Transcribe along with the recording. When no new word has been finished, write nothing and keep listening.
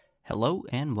Hello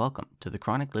and welcome to the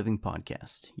Chronic Living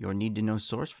Podcast, your need-to-know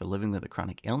source for living with a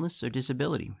chronic illness or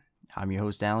disability. I'm your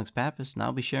host, Alex Pappas, and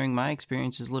I'll be sharing my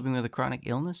experiences living with a chronic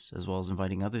illness, as well as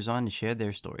inviting others on to share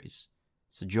their stories.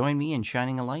 So join me in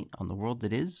shining a light on the world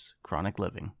that is chronic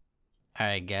living.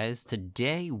 Alright guys,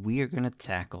 today we are going to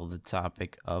tackle the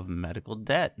topic of medical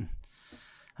debt.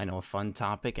 I know, a fun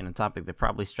topic and a topic that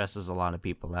probably stresses a lot of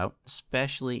people out,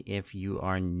 especially if you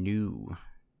are new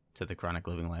to the chronic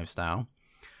living lifestyle.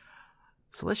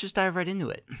 So let's just dive right into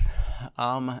it.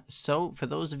 So for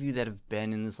those of you that have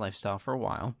been in this lifestyle for a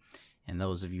while, and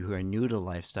those of you who are new to the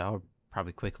lifestyle are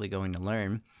probably quickly going to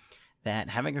learn that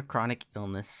having a chronic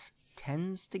illness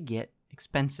tends to get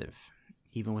expensive,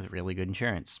 even with really good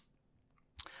insurance.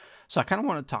 So I kind of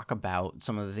want to talk about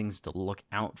some of the things to look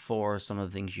out for, some of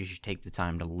the things you should take the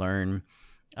time to learn,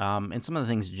 and some of the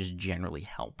things that just generally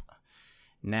help.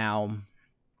 Now,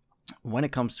 when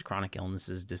it comes to chronic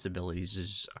illnesses, disabilities,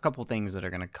 there's a couple things that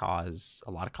are going to cause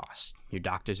a lot of cost. Your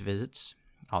doctor's visits,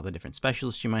 all the different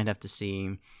specialists you might have to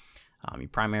see, your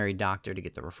primary doctor to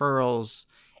get the referrals,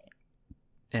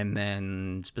 and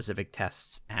then specific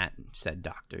tests at said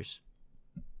doctors.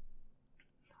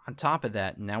 On top of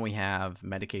that, now we have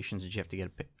medications that you have to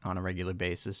get on a regular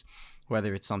basis,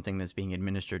 whether it's something that's being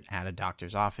administered at a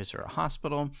doctor's office or a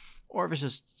hospital, or if it's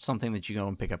just something that you go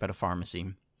and pick up at a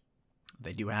pharmacy.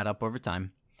 They do add up over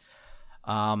time.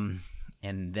 And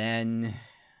then, I'm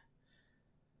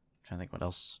trying to think what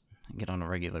else I get on a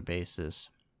regular basis.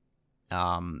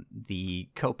 The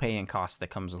copay and cost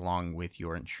that comes along with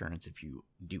your insurance, if you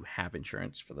do have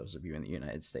insurance, for those of you in the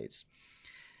United States.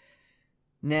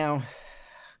 Now, a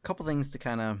couple things to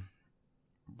kind of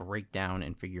break down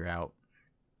and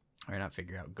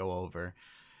go over.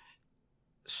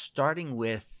 Starting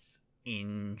with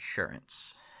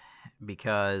insurance.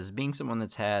 Because being someone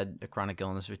that's had a chronic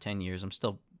illness for 10 years, I'm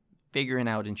still figuring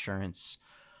out insurance,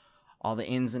 all the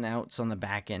ins and outs on the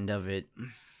back end of it.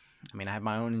 I mean, I have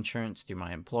my own insurance through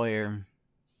my employer,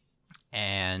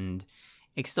 and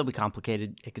it can still be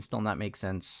complicated. It can still not make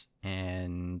sense,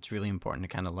 and it's really important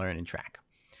to kind of learn and track.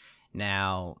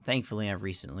 Now, thankfully, I've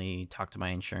recently talked to my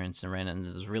insurance and ran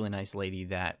into this really nice lady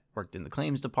that worked in the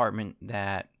claims department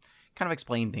that kind of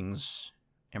explained things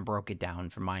and broke it down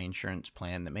for my insurance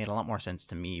plan that made a lot more sense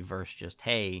to me versus just,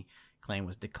 hey, claim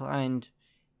was declined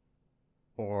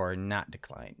or not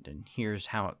declined, and here's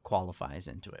how it qualifies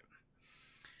into it.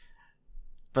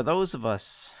 For those of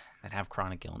us that have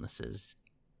chronic illnesses,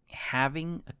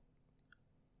 having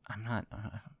I'm not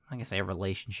going to say a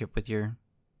relationship with your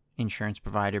insurance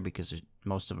provider, because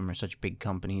most of them are such big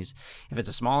companies. If it's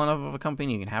a small enough of a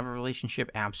company, you can have a relationship,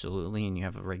 absolutely, and you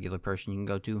have a regular person you can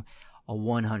go to, I'll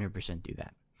 100% do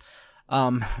that.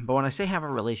 But when I say have a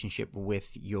relationship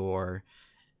with your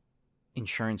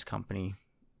insurance company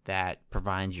that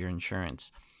provides your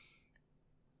insurance,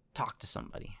 talk to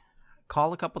somebody.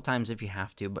 Call a couple times if you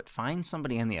have to, but find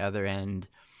somebody on the other end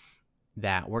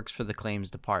that works for the claims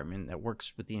department, that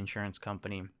works with the insurance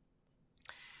company.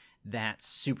 That's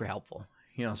super helpful.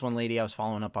 You know, it's one lady I was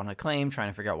following up on a claim,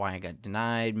 trying to figure out why I got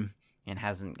denied and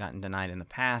hasn't gotten denied in the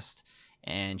past.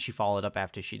 And she followed up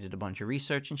after she did a bunch of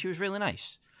research, and she was really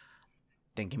nice.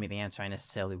 Didn't give me the answer I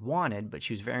necessarily wanted, but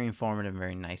she was very informative and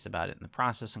very nice about it in the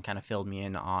process, and kind of filled me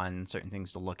in on certain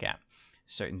things to look at,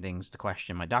 certain things to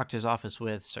question my doctor's office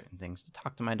with, certain things to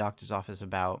talk to my doctor's office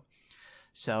about.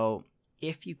 So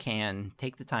if you can,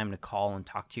 take the time to call and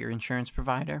talk to your insurance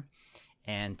provider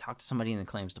and talk to somebody in the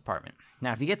claims department.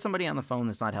 Now, if you get somebody on the phone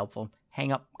that's not helpful,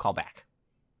 hang up, call back.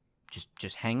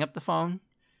 Just hang up the phone.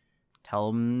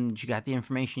 Tell them that you got the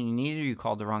information you needed, or you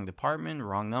called the wrong department,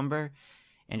 wrong number,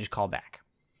 and just call back.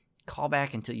 Call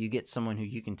back until you get someone who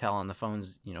you can tell on the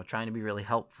phone's, trying to be really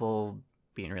helpful,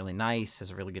 being really nice, has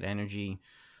a really good energy.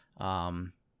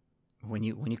 When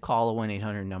you call a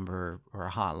 1-800 number or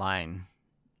a hotline,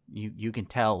 you can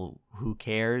tell who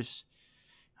cares,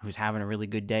 who's having a really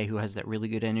good day, who has that really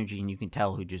good energy, and you can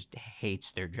tell who just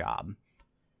hates their job.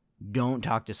 Don't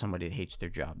talk to somebody that hates their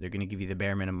job. They're going to give you the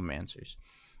bare minimum answers.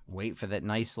 Wait for that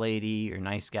nice lady or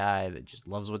nice guy that just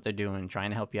loves what they're doing, trying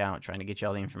to help you out, trying to get you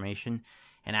all the information,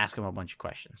 and ask them a bunch of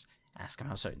questions. Ask them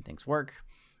how certain things work.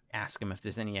 Ask them if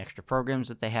there's any extra programs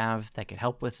that they have that could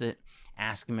help with it.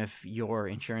 Ask them if your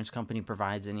insurance company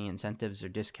provides any incentives or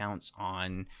discounts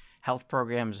on health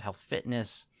programs, health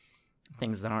fitness,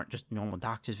 things that aren't just normal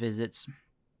doctor's visits.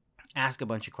 Ask a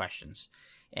bunch of questions.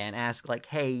 And ask like,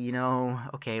 hey,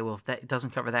 okay, well, if that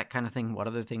doesn't cover that kind of thing, what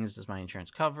other things does my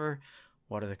insurance cover?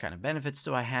 What other kind of benefits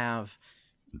do I have?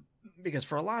 Because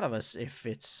for a lot of us, if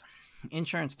it's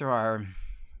insurance through our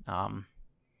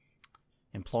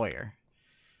employer,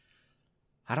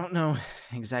 I don't know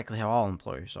exactly how all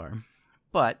employers are,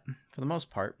 but for the most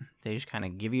part, they just kind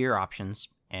of give you your options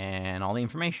and all the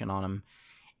information on them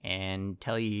and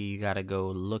tell you got to go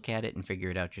look at it and figure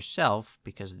it out yourself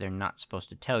because they're not supposed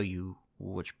to tell you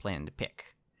which plan to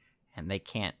pick. And they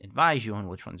can't advise you on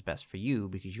which one's best for you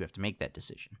because you have to make that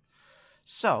decision.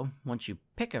 So, once you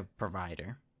pick a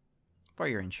provider for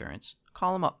your insurance,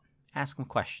 call them up, ask them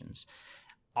questions.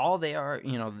 All they are,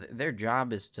 their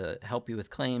job is to help you with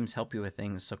claims, help you with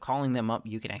things. So calling them up,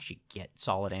 you can actually get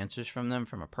solid answers from them,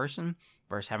 from a person,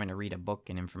 versus having to read a book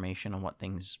and information on what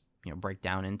things, break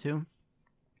down into.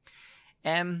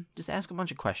 And just ask a bunch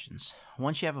of questions.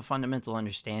 Once you have a fundamental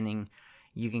understanding,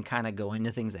 you can kind of go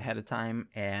into things ahead of time,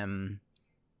 and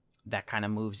that kind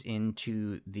of moves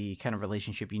into the kind of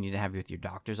relationship you need to have with your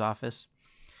doctor's office.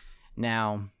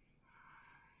 Now,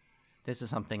 this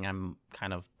is something I'm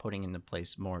kind of putting into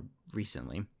place more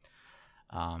recently,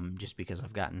 just because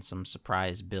I've gotten some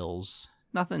surprise bills.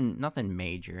 Nothing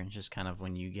major. It's just kind of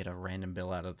when you get a random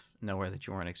bill out of nowhere that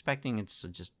you weren't expecting, it's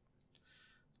just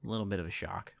a little bit of a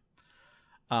shock.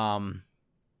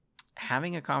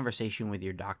 Having a conversation with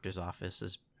your doctor's office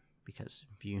is because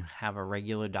if you have a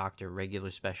regular doctor,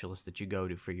 regular specialist that you go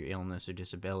to for your illness or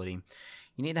disability,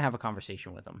 you need to have a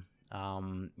conversation with them.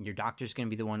 Your doctor's going to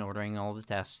be the one ordering all the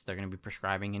tests. They're going to be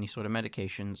prescribing any sort of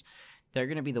medications. They're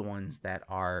going to be the ones that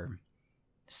are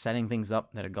setting things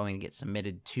up that are going to get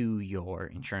submitted to your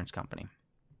insurance company.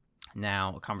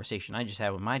 Now, a conversation I just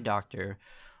had with my doctor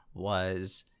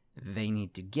was they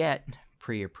need to get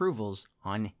pre-approvals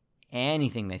on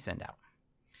anything they send out.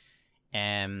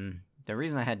 And the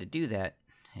reason I had to do that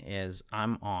is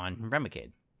I'm on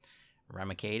Remicade.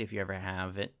 Remicade, if you ever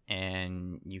have it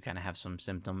and you kind of have some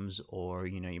symptoms or,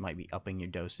 you might be upping your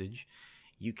dosage,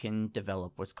 you can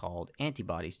develop what's called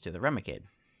antibodies to the Remicade.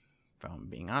 From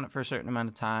being on it for a certain amount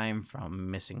of time, from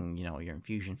missing, your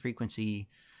infusion frequency,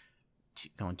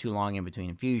 going too long in between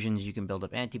infusions, you can build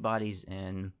up antibodies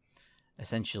and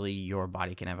essentially your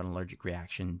body can have an allergic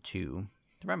reaction to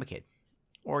the Remicade.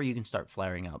 Or you can start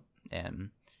flaring up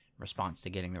in response to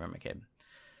getting the Remicade.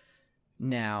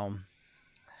 Now,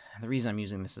 the reason I'm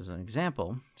using this as an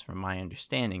example is from my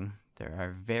understanding, there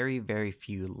are very, very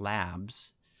few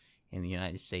labs in the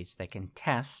United States that can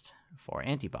test for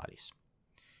antibodies.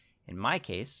 In my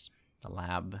case, the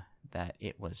lab that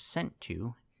it was sent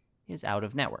to is out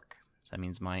of network. So that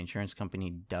means my insurance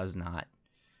company does not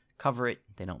cover it.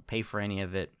 They don't pay for any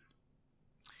of it.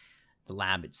 The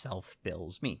lab itself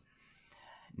bills me.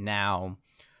 Now,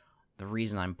 the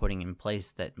reason I'm putting in place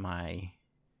that my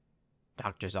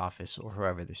doctor's office or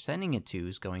whoever they're sending it to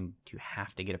is going to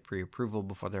have to get a pre-approval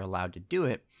before they're allowed to do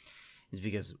it is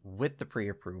because with the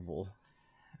pre-approval,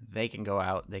 they can go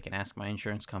out, they can ask my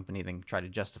insurance company, they can try to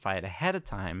justify it ahead of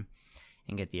time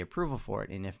and get the approval for it.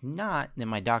 And if not, then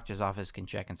my doctor's office can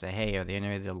check and say, hey, are there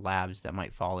any of the labs that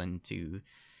might fall into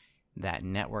that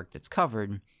network that's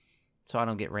covered so I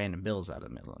don't get random bills out of the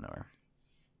middle of nowhere.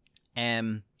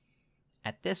 And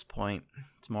at this point,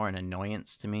 it's more an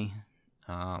annoyance to me.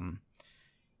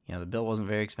 The bill wasn't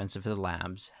very expensive for the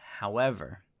labs.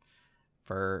 However,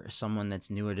 for someone that's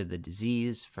newer to the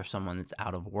disease, for someone that's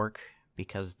out of work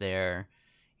because their,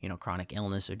 chronic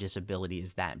illness or disability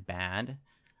is that bad,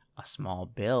 a small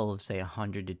bill of, say,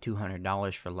 $100 to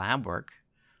 $200 for lab work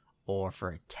or for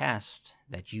a test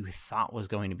that you thought was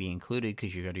going to be included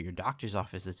because you go to your doctor's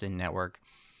office that's in network,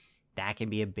 that can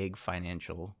be a big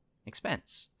financial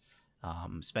expense,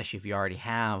 especially if you already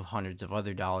have hundreds of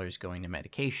other dollars going to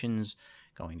medications,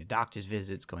 going to doctor's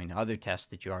visits, going to other tests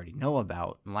that you already know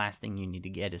about. The last thing you need to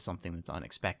get is something that's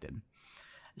unexpected.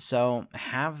 So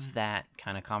have that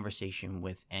kind of conversation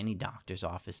with any doctor's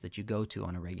office that you go to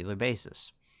on a regular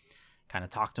basis. Kind of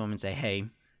talk to them and say, hey,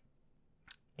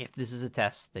 if this is a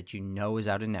test that you know is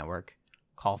out of network,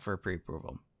 call for a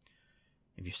pre-approval.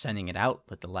 If you're sending it out,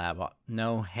 let the lab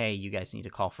know, hey, you guys need to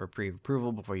call for a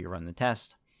pre-approval before you run the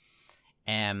test.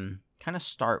 And kind of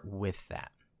start with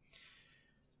that.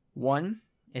 One,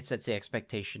 it sets the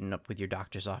expectation up with your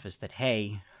doctor's office that,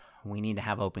 hey, we need to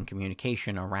have open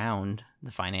communication around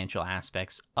the financial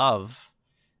aspects of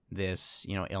this,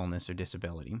 illness or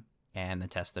disability and the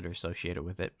tests that are associated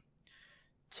with it.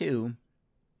 Two,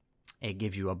 it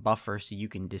gives you a buffer so you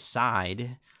can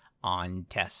decide on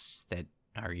tests that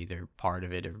are either part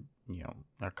of it or,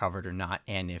 are covered or not.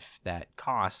 And if that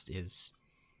cost is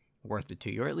worth it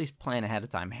to you, or at least plan ahead of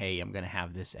time, hey, I'm going to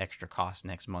have this extra cost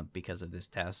next month because of this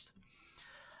test.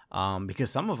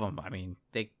 Because some of them,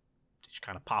 they just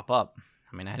kind of pop up.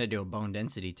 I had to do a bone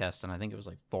density test, and I think it was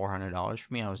like $400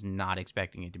 for me. I was not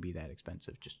expecting it to be that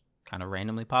expensive, just kind of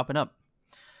randomly popping up.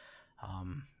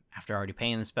 after already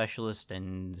paying the specialist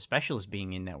and the specialist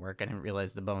being in network, I didn't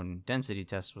realize the bone density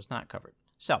test was not covered.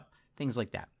 So things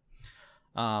like that.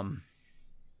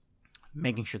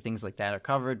 Making sure things like that are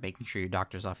covered, making sure your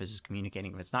doctor's office is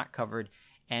communicating if it's not covered,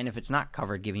 and if it's not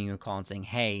covered, giving you a call and saying,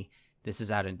 hey, this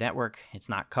is out of network, it's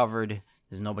not covered,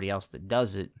 there's nobody else that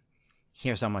does it,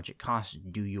 here's how much it costs,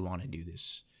 do you want to do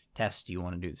this test, do you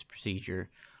want to do this procedure,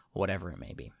 whatever it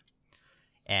may be.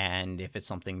 And if it's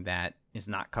something that is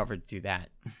not covered through that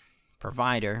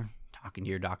provider, talking to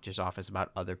your doctor's office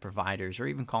about other providers, or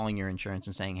even calling your insurance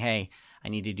and saying, hey, I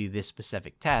need to do this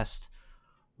specific test,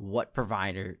 what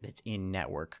provider that's in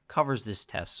network covers this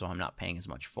test so I'm not paying as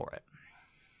much for it.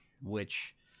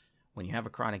 Which, when you have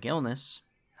a chronic illness,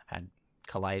 I've had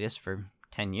colitis for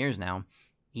 10 years now,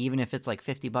 even if it's like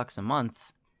 $50 a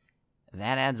month,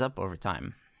 that adds up over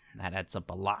time. That adds up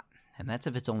a lot. And that's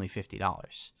if it's only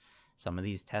 $50. Some of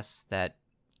these tests that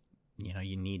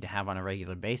you need to have on a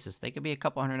regular basis, they could be a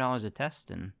couple $100 a test,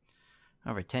 and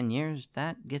over 10 years,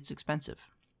 that gets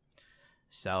expensive.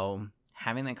 So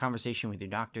having that conversation with your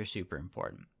doctor, super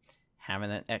important.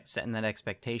 Setting that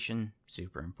expectation,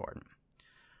 super important.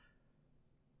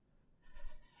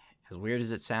 As weird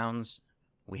as it sounds,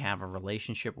 we have a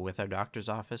relationship with our doctor's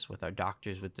office, with our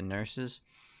doctors, with the nurses,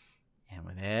 and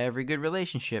with every good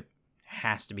relationship, there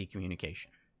has to be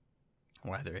communication.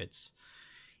 Whether it's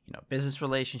business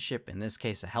relationship, in this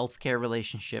case, a healthcare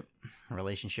relationship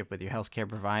with your healthcare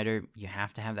provider, you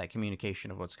have to have that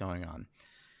communication of what's going on.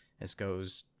 This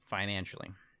goes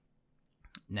financially.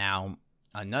 Now,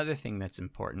 another thing that's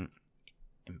important,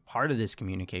 and part of this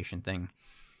communication thing,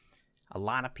 a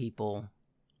lot of people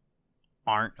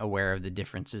aren't aware of the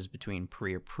differences between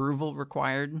pre-approval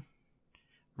required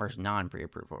versus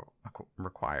non-pre-approval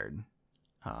required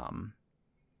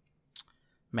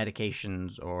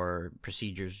medications or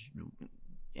procedures,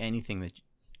 anything that you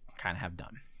kind of have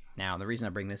done. Now, the reason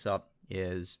I bring this up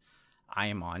is I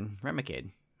am on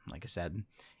Remicade, like I said,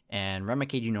 and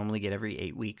Remicade you normally get every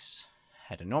 8 weeks.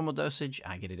 At a normal dosage,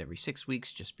 I get it every 6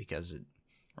 weeks just because it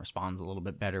responds a little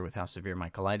bit better with how severe my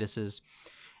colitis is.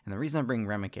 And the reason I bring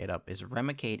Remicade up is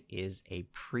Remicade is a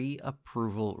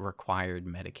pre-approval required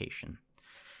medication.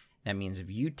 That means if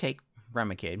you take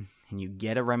Remicade and you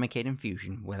get a Remicade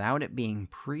infusion without it being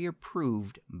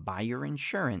pre-approved by your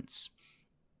insurance,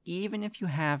 even if you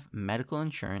have medical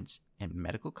insurance and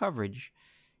medical coverage,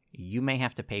 you may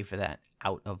have to pay for that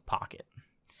out of pocket.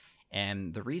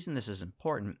 And the reason this is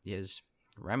important is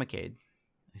Remicade,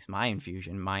 at least my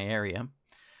infusion, my area,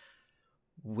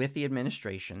 with the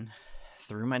administration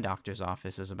through my doctor's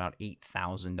office is about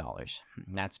 $8,000.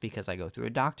 That's because I go through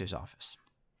a doctor's office.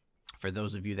 For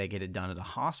those of you that get it done at a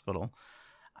hospital,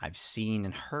 I've seen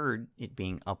and heard it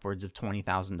being upwards of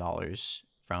 $20,000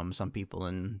 from some people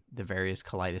in the various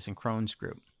colitis and Crohn's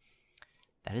group.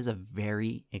 That is a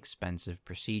very expensive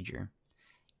procedure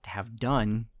to have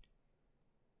done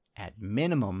at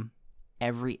minimum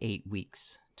every 8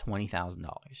 weeks,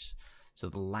 $20,000. So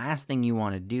the last thing you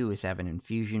want to do is have an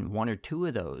infusion, 1 or 2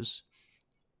 of those,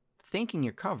 thinking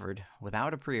you're covered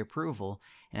without a pre-approval,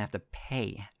 and have to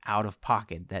pay out of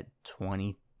pocket that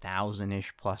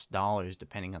 $20,000-ish plus dollars,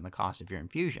 depending on the cost of your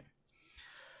infusion.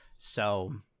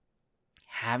 So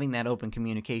having that open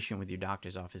communication with your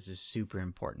doctor's office is super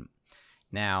important.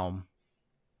 Now,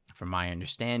 from my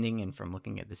understanding and from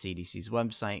looking at the CDC's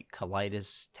website,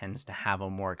 colitis tends to have a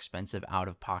more expensive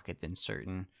out-of-pocket than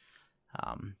certain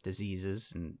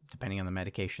diseases, and depending on the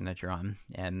medication that you're on.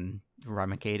 And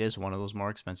Remicade is one of those more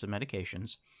expensive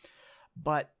medications.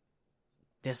 But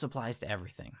this applies to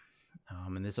everything.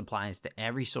 And this applies to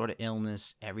every sort of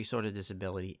illness, every sort of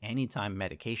disability. Anytime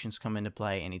medications come into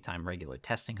play, anytime regular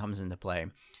testing comes into play,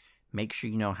 make sure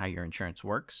you know how your insurance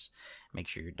works. Make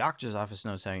sure your doctor's office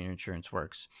knows how your insurance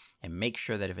works. And make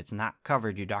sure that if it's not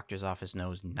covered, your doctor's office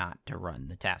knows not to run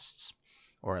the tests,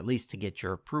 or at least to get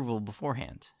your approval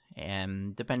beforehand.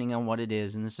 And depending on what it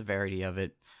is and the severity of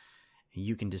it,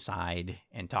 you can decide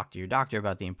and talk to your doctor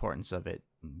about the importance of it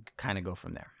and kind of go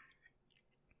from there.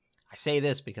 I say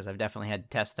this because I've definitely had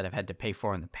tests that I've had to pay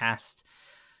for in the past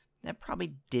that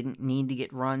probably didn't need to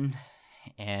get run,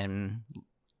 and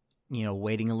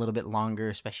waiting a little bit longer,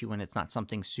 especially when it's not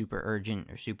something super urgent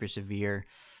or super severe,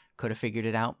 could have figured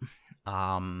it out.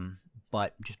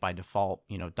 But just by default,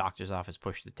 doctor's office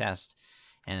pushed the test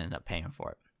and ended up paying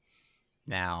for it.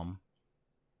 Now,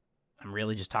 I'm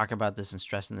really just talking about this and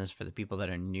stressing this for the people that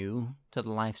are new to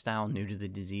the lifestyle, new to the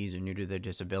disease, or new to their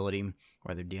disability,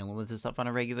 or they're dealing with this stuff on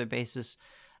a regular basis.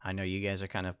 I know you guys are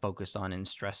kind of focused on and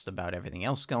stressed about everything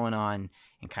else going on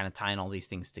and kind of tying all these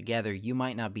things together. You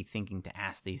might not be thinking to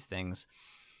ask these things.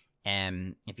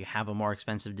 And if you have a more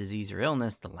expensive disease or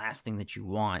illness, the last thing that you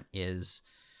want is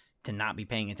to not be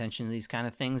paying attention to these kind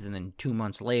of things and then 2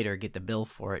 months later get the bill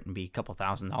for it and be a couple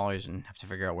 $1,000s and have to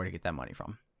figure out where to get that money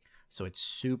from. So it's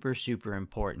super, super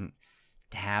important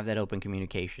to have that open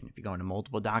communication. If you're going to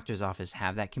multiple doctors' office,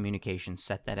 have that communication,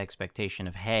 set that expectation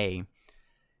of, hey,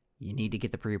 you need to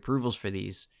get the pre-approvals for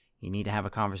these. You need to have a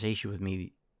conversation with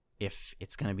me if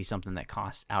it's going to be something that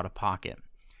costs out of pocket.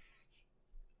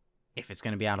 If it's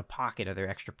going to be out of pocket, are there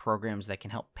extra programs that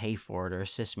can help pay for it or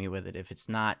assist me with it? If it's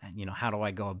not, how do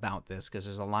I go about this? Because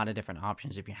there's a lot of different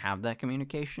options if you have that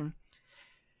communication.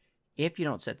 If you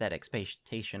don't set that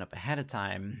expectation up ahead of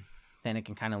time, then it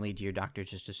can kind of lead to your doctor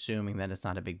just assuming that it's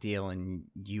not a big deal and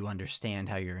you understand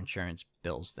how your insurance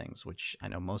bills things, which I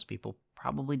know most people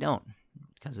probably don't,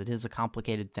 because it is a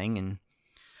complicated thing. And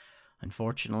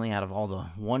unfortunately, out of all the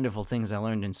wonderful things I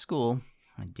learned in school,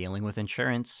 dealing with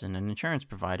insurance and an insurance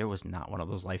provider was not one of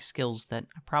those life skills that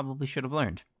I probably should have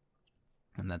learned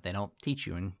and that they don't teach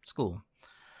you in school.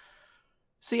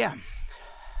 So yeah,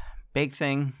 big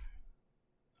thing,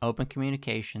 open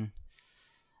communication.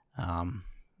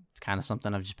 It's kind of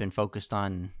something I've just been focused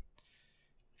on.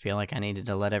 Feel like I needed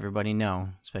to let everybody know,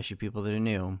 especially people that are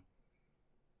new.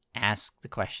 Ask the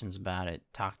questions about it.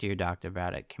 Talk to your doctor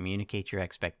about it. Communicate your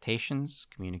expectations.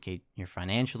 Communicate your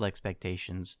financial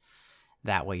expectations.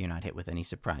 That way you're not hit with any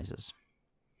surprises.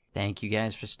 Thank you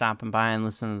guys for stopping by and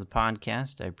listening to the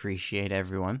podcast. I appreciate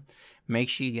everyone. Make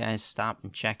sure you guys stop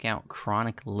and check out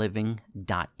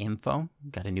chronicliving.info.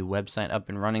 Got a new website up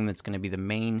and running that's going to be the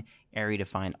main area to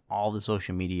find all the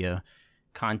social media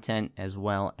content as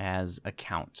well as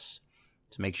accounts.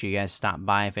 So make sure you guys stop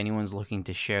by if anyone's looking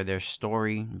to share their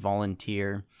story,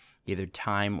 volunteer, either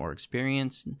time or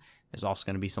experience. There's also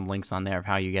going to be some links on there of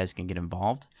how you guys can get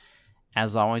involved.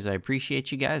 As always, I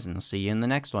appreciate you guys, and I'll see you in the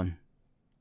next one.